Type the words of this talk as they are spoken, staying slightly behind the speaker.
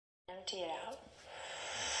empty it out.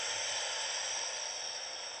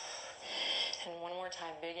 And one more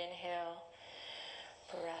time, big inhale.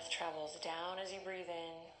 Breath travels down as you breathe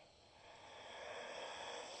in.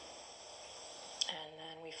 And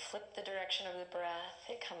then we flip the direction of the breath.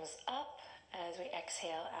 It comes up as we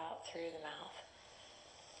exhale out through the mouth.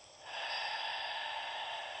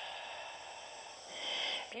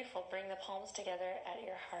 Beautiful. Bring the palms together at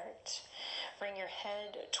your heart. Bring your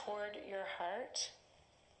head toward your heart.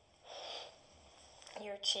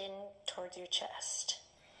 Your chin towards your chest.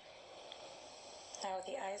 Now with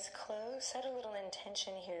the eyes closed, set a little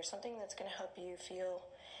intention here, something that's going to help you feel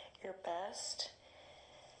your best.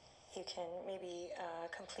 You can maybe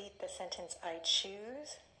complete the sentence, I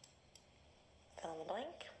choose, fill in the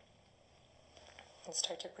blank, and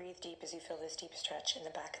start to breathe deep as you feel this deep stretch in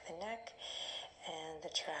the back of the neck and the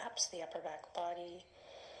traps, the upper back body.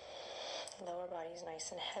 Lower body is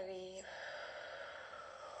nice and heavy.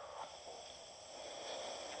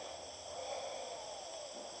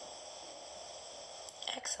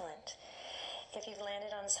 Excellent. If you've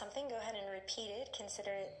landed on something, go ahead and repeat it.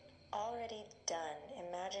 Consider it already done.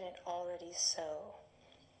 Imagine it already so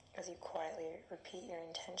as you quietly repeat your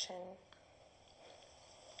intention.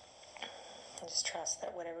 And just trust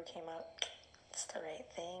that whatever came up, it's the right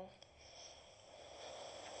thing.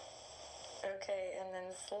 Okay, and then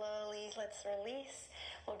slowly, let's release.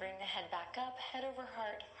 We'll bring the head back up, head over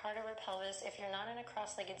heart, heart over pelvis. If you're not in a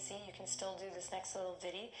cross-legged seat, you can still do this next little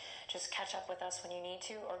ditty. Just catch up with us when you need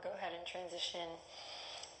to, or go ahead and transition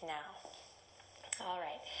now. All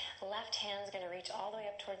right, left hand's going to reach all the way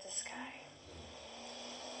up towards the sky.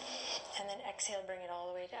 And then exhale, bring it all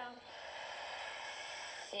the way down.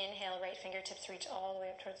 Inhale, right fingertips reach all the way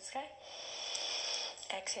up towards the sky.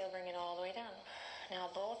 Exhale, bring it all the way down. Now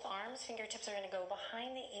both arms, fingertips are going to go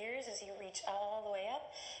behind the ears as you reach all the way up.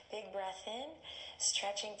 Big breath in,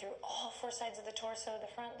 stretching through all four sides of the torso, the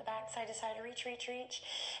front, the back, side to side, reach, reach, reach.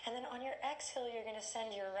 And then on your exhale, you're going to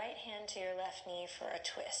send your right hand to your left knee for a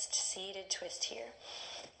twist, seated twist here.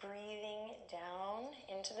 Breathing down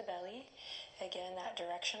into the belly. Again, that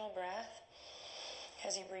directional breath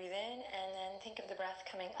as you breathe in, and then think of the breath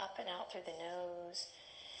coming up and out through the nose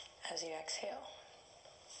as you exhale.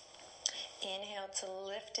 Inhale to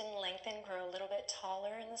lift and lengthen, grow a little bit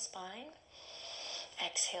taller in the spine.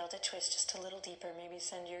 Exhale to twist just a little deeper. Maybe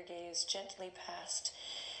send your gaze gently past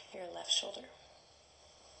your left shoulder.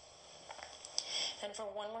 And for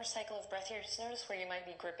one more cycle of breath here, just notice where you might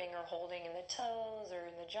be gripping or holding in the toes or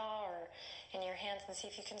in the jaw or in your hands, and see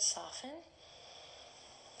if you can soften.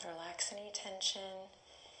 Relax any tension.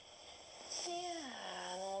 Yeah,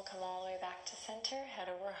 and then we'll come all the way back to center, head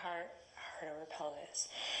over heart, heart over pelvis.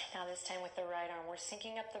 Now this time with the right arm, we're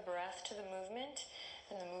syncing up the breath to the movement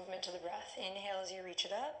and the movement to the breath. Inhale as you reach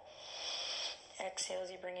it up. Exhale as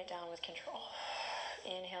you bring it down with control.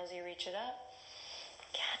 Inhale as you reach it up.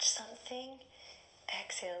 Catch something.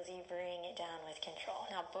 Exhale as you bring it down with control.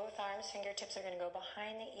 Now both arms, fingertips are going to go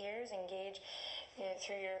behind the ears. Engage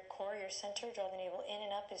through your core, your center. Draw the navel in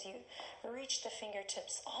and up as you reach the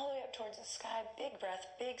fingertips all the way up towards the sky. Big breath,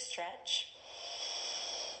 big stretch.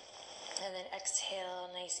 And then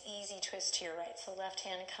exhale, nice easy twist to your right. So left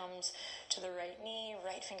hand comes to the right knee,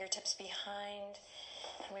 right fingertips behind.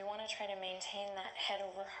 And we want to try to maintain that head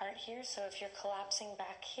over heart here. So if you're collapsing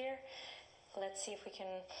back here, let's see if we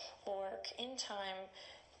can work in time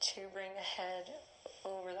to bring the head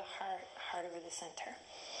over the heart, heart over the center.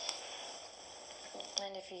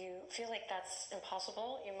 And if you feel like that's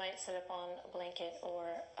impossible, you might sit up on a blanket or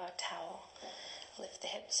a towel. Lift the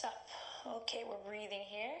hips up. Okay, we're breathing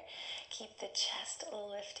here. Keep the chest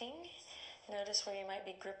lifting. Notice where you might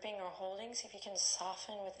be gripping or holding. See if you can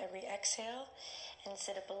soften with every exhale and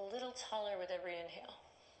sit up a little taller with every inhale.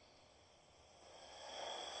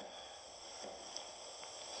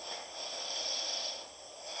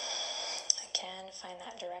 Again, find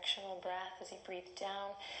that directional breath as you breathe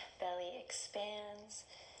down. Belly expands.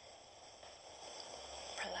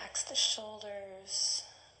 Relax the shoulders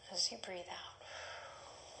as you breathe out.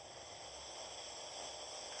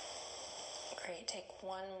 Great. Take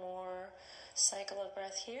one more cycle of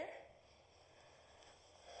breath here.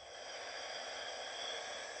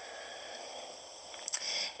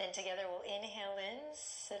 Then together we'll inhale in,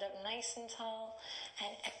 sit up nice and tall,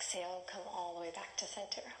 and exhale, come all the way back to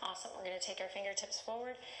center. Awesome. We're going to take our fingertips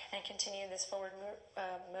forward and continue this forward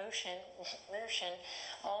motion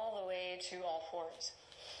all the way to all fours.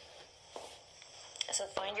 So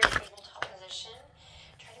find your tabletop position.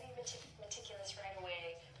 Try to be meticulous right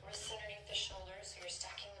away. Wrists underneath the shoulders, so you're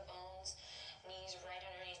stacking the bones. Knees right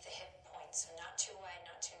underneath the hip points, so not too wide,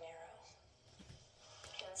 not too narrow.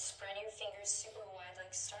 And spread your fingers super wide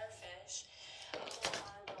like starfish.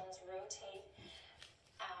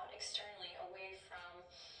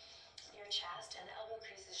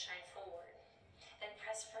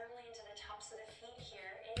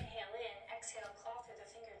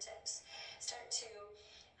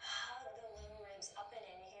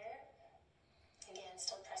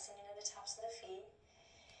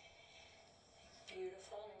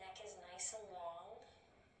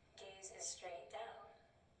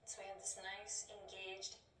 this nice,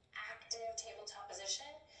 engaged, active tabletop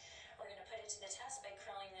position. We're going to put it to the test by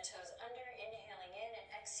curling the toes under, inhaling in, and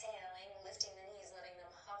exhaling, lifting the knees, letting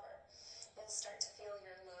them hover. You'll start to feel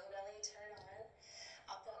your low belly turn on,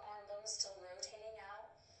 upper arm bones still rotating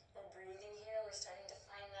out. We're breathing here. We're starting to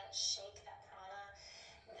find that shake, that prana,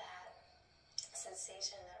 that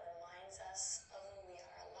sensation that reminds us of who we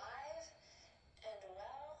are, alive and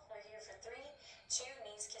well. We're here for 3, 2,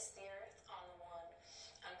 knees kiss the earth on the 1.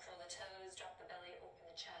 Uncurl the toes, drop the belly, open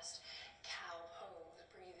the chest. Cow pose.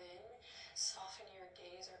 Breathe in, soften your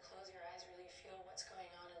gaze or close your eyes. Really feel what's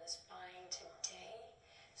going on in the spine today,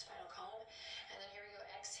 spinal column. And then here we go.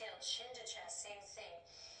 Exhale, chin to chest, same thing.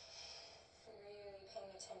 Really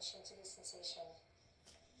paying attention to the sensation.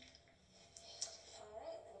 All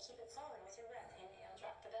right, then keep it flowing with your breath. Inhale,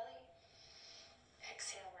 drop the belly.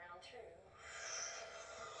 Exhale, round through.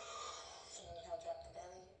 Inhale, drop the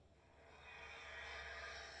belly.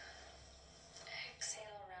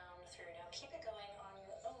 Exhale, round through. Now keep it going on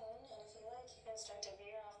your own, and if you like, you can start to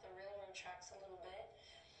veer off the railroad tracks a little bit,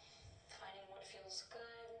 finding what feels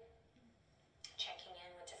good, checking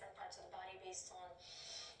in with different parts of the body based on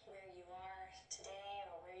where you are today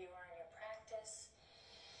or where you are in your practice.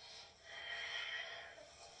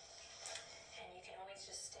 And you can always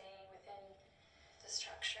just stay within the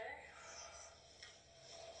structure.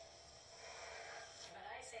 But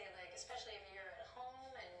I say, like, especially if you're at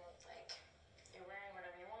home and like you're wearing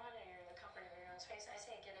whatever you want and you're in the comfort of your own space, I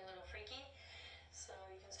say get a little freaky. So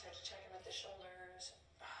you can start to check in with the shoulders,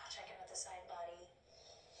 check in with the side body.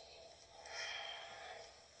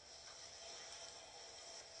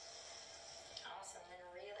 Awesome. Then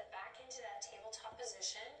reel it back into that tabletop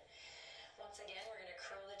position. Once again, we're going to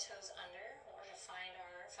curl the toes under. We're going to find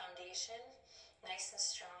our foundation nice and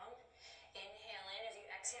strong. Inhale in. As you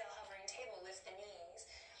exhale, hovering table, lift the knees.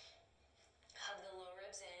 Hug the low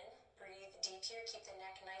ribs in. Breathe deep here. Keep the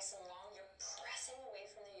neck nice and long. You're pressing away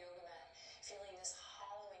from the yoga mat. Feeling this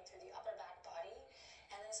hollowing through the upper back body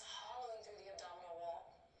and this hollowing through the abdominal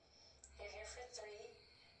wall. You're here for 3.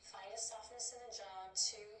 Find a softness in the jaw.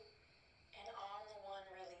 2. And on the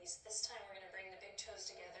 1, release. This time we're going to bring the big toes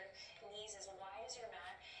together. Knees as wide as your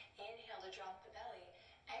mat. Inhale to drop the belly.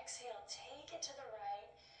 Exhale, take it to the right.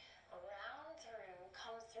 Round through.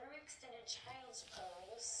 Come through extended child's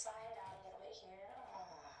pose. Side out a little bit here.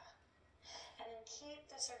 And then keep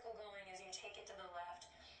the circle going as you take it to the left.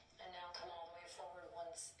 And now come all the way forward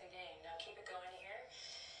once again. Now keep it going here.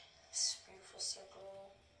 This beautiful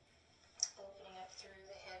circle. Opening up through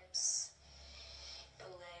the hips, the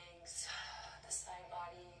legs, the side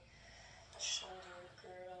body, the shoulder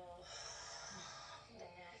girdle, the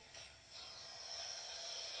neck,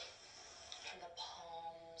 and the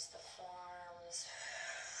palms, the forearms.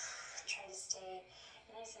 Try to stay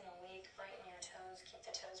nice and awake, brighten your toes. Keep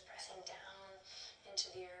the toes pressing down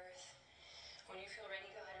into the earth. When you feel ready,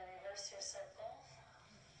 go ahead and reverse your circle.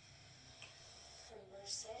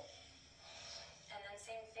 Reverse it. And then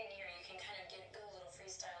same thing here, you can kind of go a little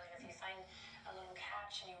freestyle here. If you find a little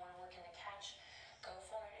catch and you want to work in the catch, go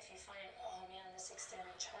for it. If you find, oh man, this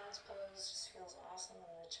extended child's pose just feels awesome, I'm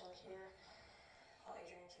going to chill here while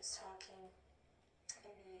Adrian keeps talking.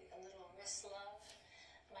 Maybe a little wrist love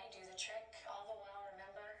might do the trick. All the while,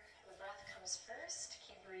 remember, the breath comes first.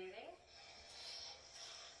 Keep breathing.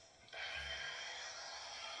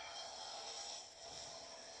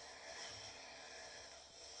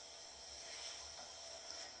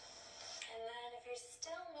 If you're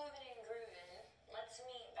still moving and grooving, let's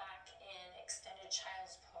meet back in extended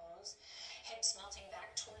child's pose. Hips melting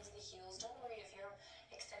back towards the heels. Don't worry if your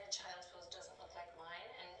extended child's pose doesn't look like mine.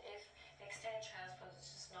 And if the extended child's pose is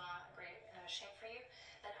just not a great shape for you,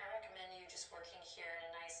 then I recommend you just working here in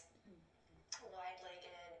a nice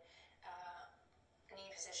wide-legged knee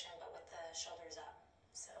position, but with the shoulders up.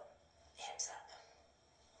 So hips up.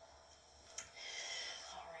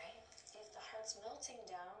 All right. If the heart's melting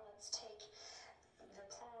down, let's take the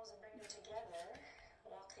palms and bring them together.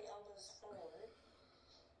 Walk the elbows forward.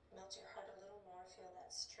 Melt your heart a little more. Feel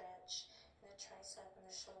that stretch in the tricep and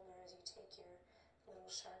the shoulder as you take your little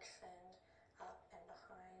shark fin up and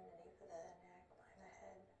behind the nape of the neck, behind the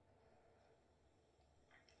head.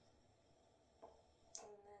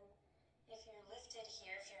 And then if you're lifted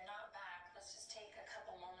here, if you're not back, let's just take a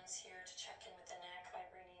couple moments here to check in with the neck by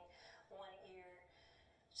bringing one ear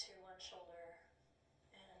to one shoulder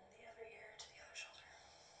and the other ear to the other shoulder.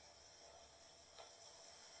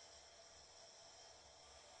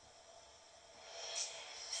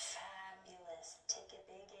 Fabulous. Take a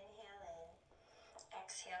big inhale in.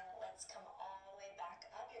 Exhale. Let's come all the way back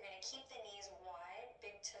up. You're going to keep the knees wide.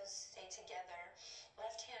 Big toes stay together.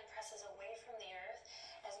 Left hand presses away from the earth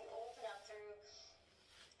as you open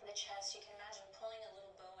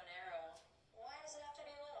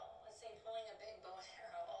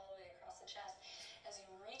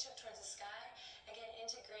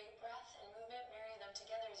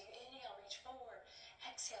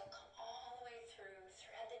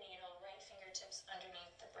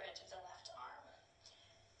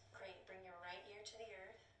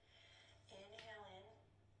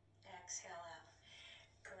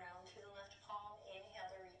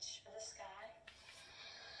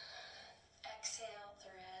exhale,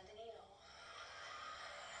 thread the needle.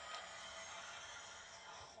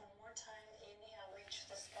 One more time, inhale, reach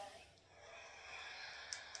the sky.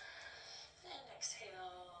 And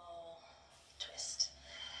exhale, twist.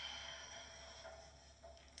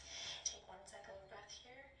 Take one cycle of breath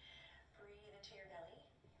here. Breathe into your belly.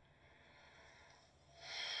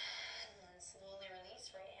 And then slowly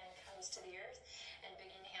release. Right hand comes to the earth. And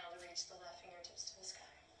big inhale to reach the left fingertips to the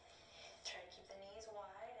sky. Try to keep the knees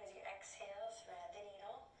wide as you exhale, thread the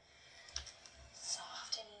needle.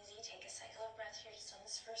 Soft and easy. Take a cycle of breath here just on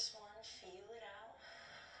this first one. Feel it out.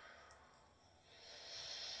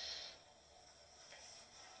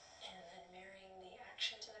 And then marrying the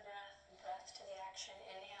action to the breath, breath to the action.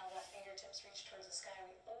 Inhale, left fingertips reach towards the sky.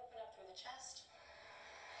 We open up through the chest.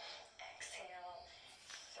 Exhale,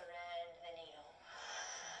 thread the needle.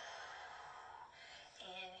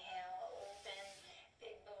 Inhale, open,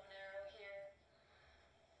 big bow and arrow here.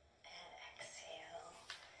 And exhale,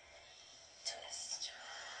 twist.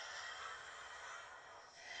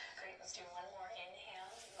 Great, let's do one more.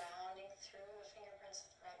 Inhale, rounding through the fingerprints of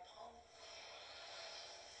the right palm.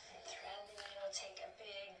 And thread the needle. Take a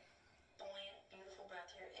big, buoyant, beautiful breath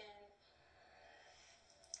here in.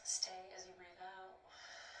 Stay as you breathe out.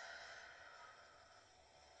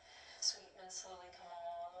 Sweet, and slowly come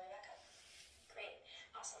all the way back up. Great,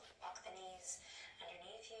 awesome. Walk the knees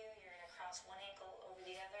underneath you. You're going to cross one ankle over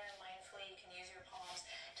the other. Mindfully, you can use your palms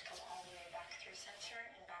to come all the way back through center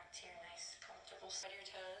and back to your nice, comfortable spread your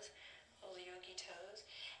toes, little yogi toes.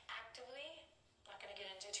 Actively, not going to get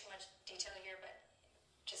into too much detail here, but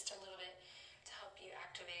just a little bit to help you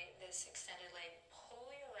activate this extended leg. Pull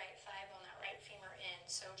your right thigh bone, that right femur in.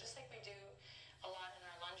 So just like we do a lot in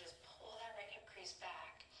our lunges, pull that right hip crease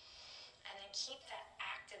back. And then keep that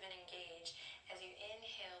active and engaged. As you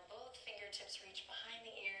inhale, both fingertips reach behind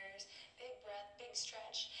the ears. Big breath, big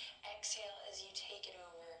stretch. Exhale as you take it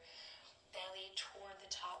over. Belly toward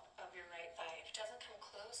the top of your right thigh. If it doesn't come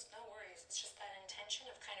close, no worries. It's just that intention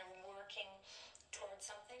of kind of working towards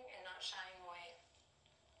something and not shying away.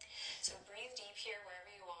 So breathe deep here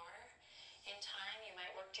wherever you are. In time, you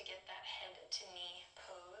might work to get that head to knee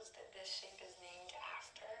pose that this shape is named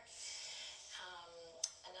after.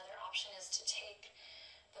 Another option is to take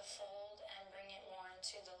the fold and bring it more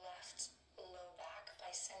into the left low back by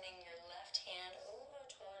sending your left hand over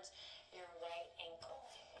towards your right ankle.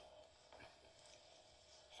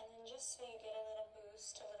 And then just so you get a little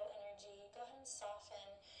boost, a little energy, go ahead and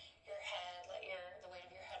soften your head, let the weight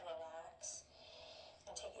of your head relax.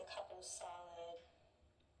 And take a couple of solid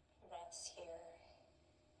breaths here.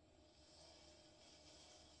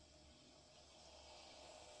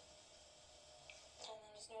 And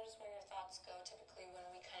then just notice where your thoughts go. Typically when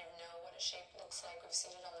we kind of know what a shape looks like, we've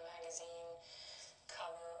seen it on the magazine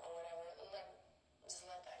cover or whatever, just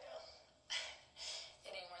let that go.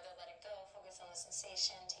 It ain't worth it, let it go. Focus on the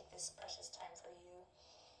sensation. Take this precious time for you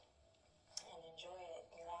and enjoy it.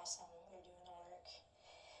 You're awesome. You're doing the work.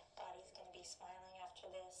 Body's going to be smiling after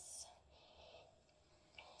this.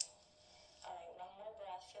 All right, one more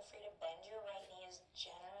breath. Feel free to bend your right knee as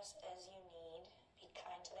generous as you need. Be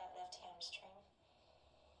kind to that left hamstring.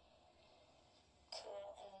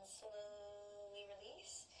 Cool, and then slowly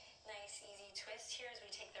release. Nice, easy twist here as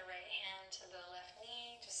we take the right hand to the left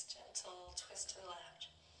knee. Just gentle twist to the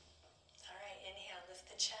left. All right, inhale,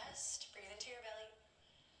 lift the chest. Breathe into your belly.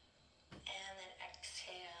 And then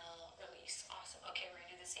exhale, release. Awesome. Okay, we're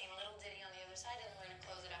going to do the same little ditty on the other side, and then we're going to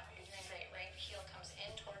close it out. You're doing great. Right heel comes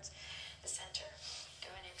in towards the center.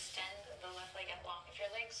 Go ahead and extend the left leg out long. If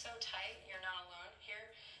your leg's so tight, you're not alone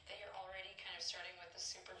here, that you're already kind of starting with the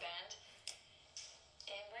super bend.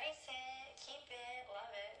 Embrace it. Keep it.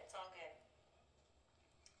 Love it. It's all good.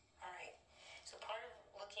 All right. So part of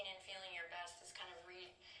looking and feeling your best is kind of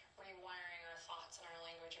rewiring our thoughts and our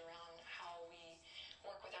language around how we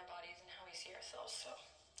work with our bodies and how we see ourselves. So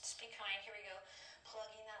just be kind. Here we go.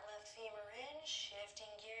 Plugging that left femur in,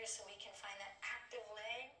 shifting gears so we can find that active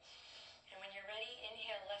leg. And when you're ready,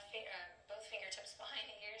 inhale, both fingertips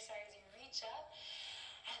behind the ears, as you reach up.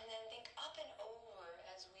 And then think up and over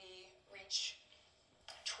as we reach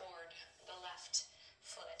toward the left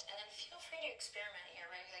foot. And then feel free to experiment here,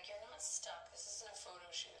 right? Like you're not stuck. This isn't a photo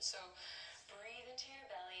shoot. So breathe into your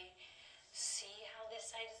belly. See how this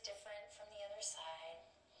side is different from the other side.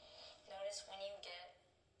 Notice when you get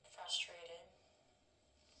frustrated.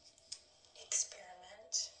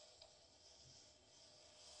 Experiment.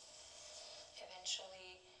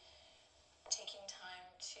 Eventually taking time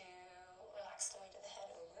to relax the weight of the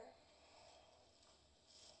head over.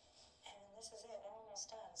 And this is it. I'm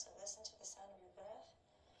almost done. So listen to the sound of your breath.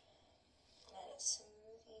 Let it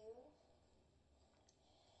soothe you.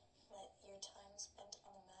 Let your time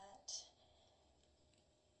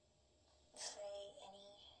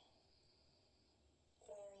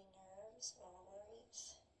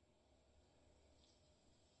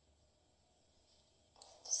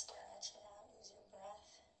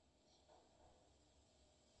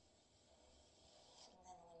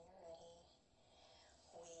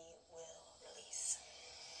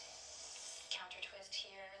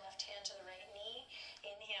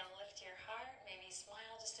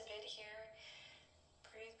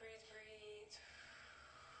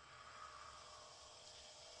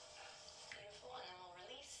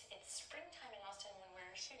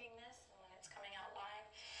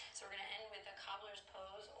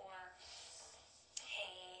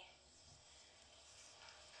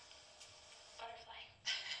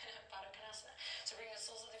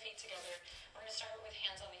together. We're going to start with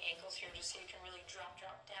hands on the ankles here, just so you can really drop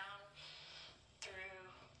down through,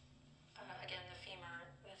 again, the femur,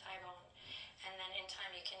 the thigh bone. And then in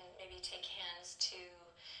time, you can maybe take hands to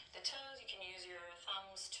the toes. You can use your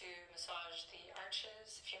thumbs to massage the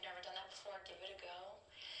arches. If you've never done that before, give it a go.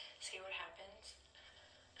 See what happens.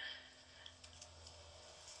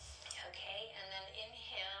 Okay, and then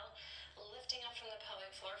inhale, lifting up from the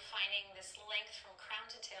pelvic floor, finding this length from crown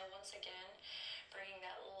to tail once again, bringing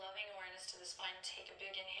that loving awareness to the spine. Take a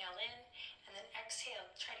big inhale in, and then exhale.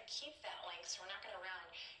 Try to keep that length, so we're not going to round.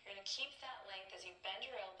 You're going to keep that length as you bend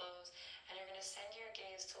your elbows, and you're going to send your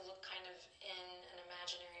gaze to look kind of in an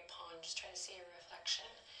imaginary pond. Just try to see your reflection.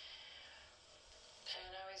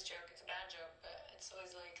 And I always joke, it's a bad joke, but it's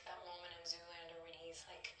always like that moment in Zoolander when he's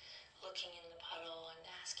like looking in the puddle and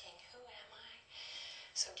asking, who am I?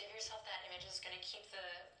 So give yourself that image. It's going to keep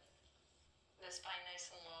the spine nice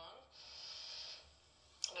and long,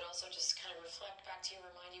 but also just kind of reflect back to you,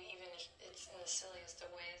 remind you, even if it's in the silliest of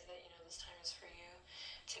ways, that, you know, this time is for you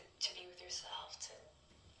to be with yourself, to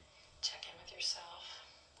check in with yourself,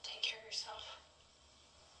 take care of yourself.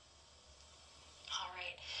 All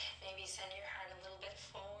right, maybe send your heart a little bit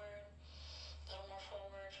forward, a little more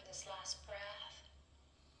forward for this last breath.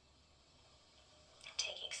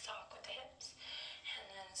 Taking stock with the hips, and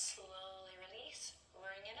then slowly release,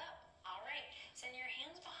 bring it up. All right, send your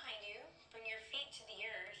hands behind you, bring your feet to the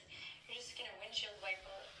earth. You're just going to windshield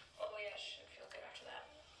wiper. Oh yeah, should feel good after that.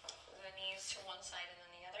 The knees to one side and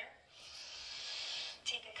then the other.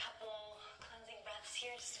 Take a couple cleansing breaths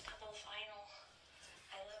here, just a couple final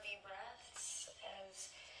I love you breaths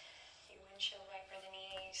as you windshield wiper the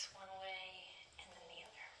knees one way and then the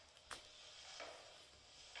other.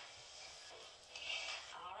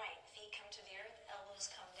 All right, feet come to the earth,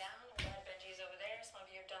 elbows come down. I'm glad Benji's over there. Some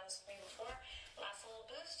of you have done this with me before. Last little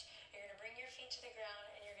boost. You're going to bring your feet to the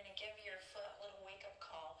ground, and you're going to give your foot a little wake-up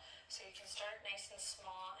call. So you can start nice and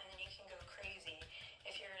small, and then you can go crazy.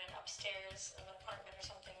 If you're in an upstairs of an apartment or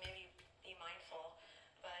something, maybe be mindful.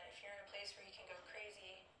 But if you're in a place where you can go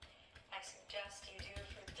crazy, I suggest you do it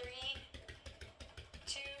for 3,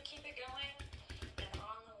 2, keep it going, and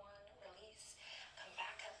on the 1, release. Come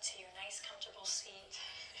back up to your nice, comfortable seat.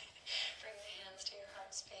 Bring the hands to your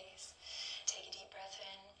heart space. Take a deep breath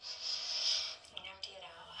in and empty it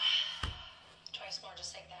out. Twice more,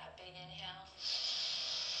 just like that. Big inhale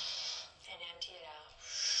and empty it out.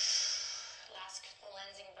 Last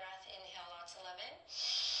cleansing breath. Inhale, lots of love in.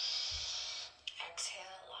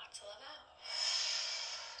 Exhale, lots of love out.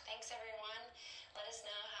 Thanks, everyone. Let us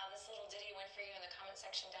know how this little ditty went for you in the comment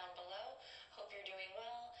section down below. Hope you're doing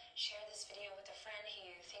well. Share this video with a friend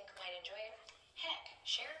who you think might enjoy it. Heck,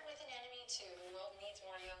 share it with an enemy too who needs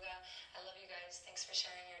more yoga. I love you guys. Thanks for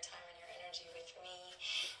sharing your time and your energy with me.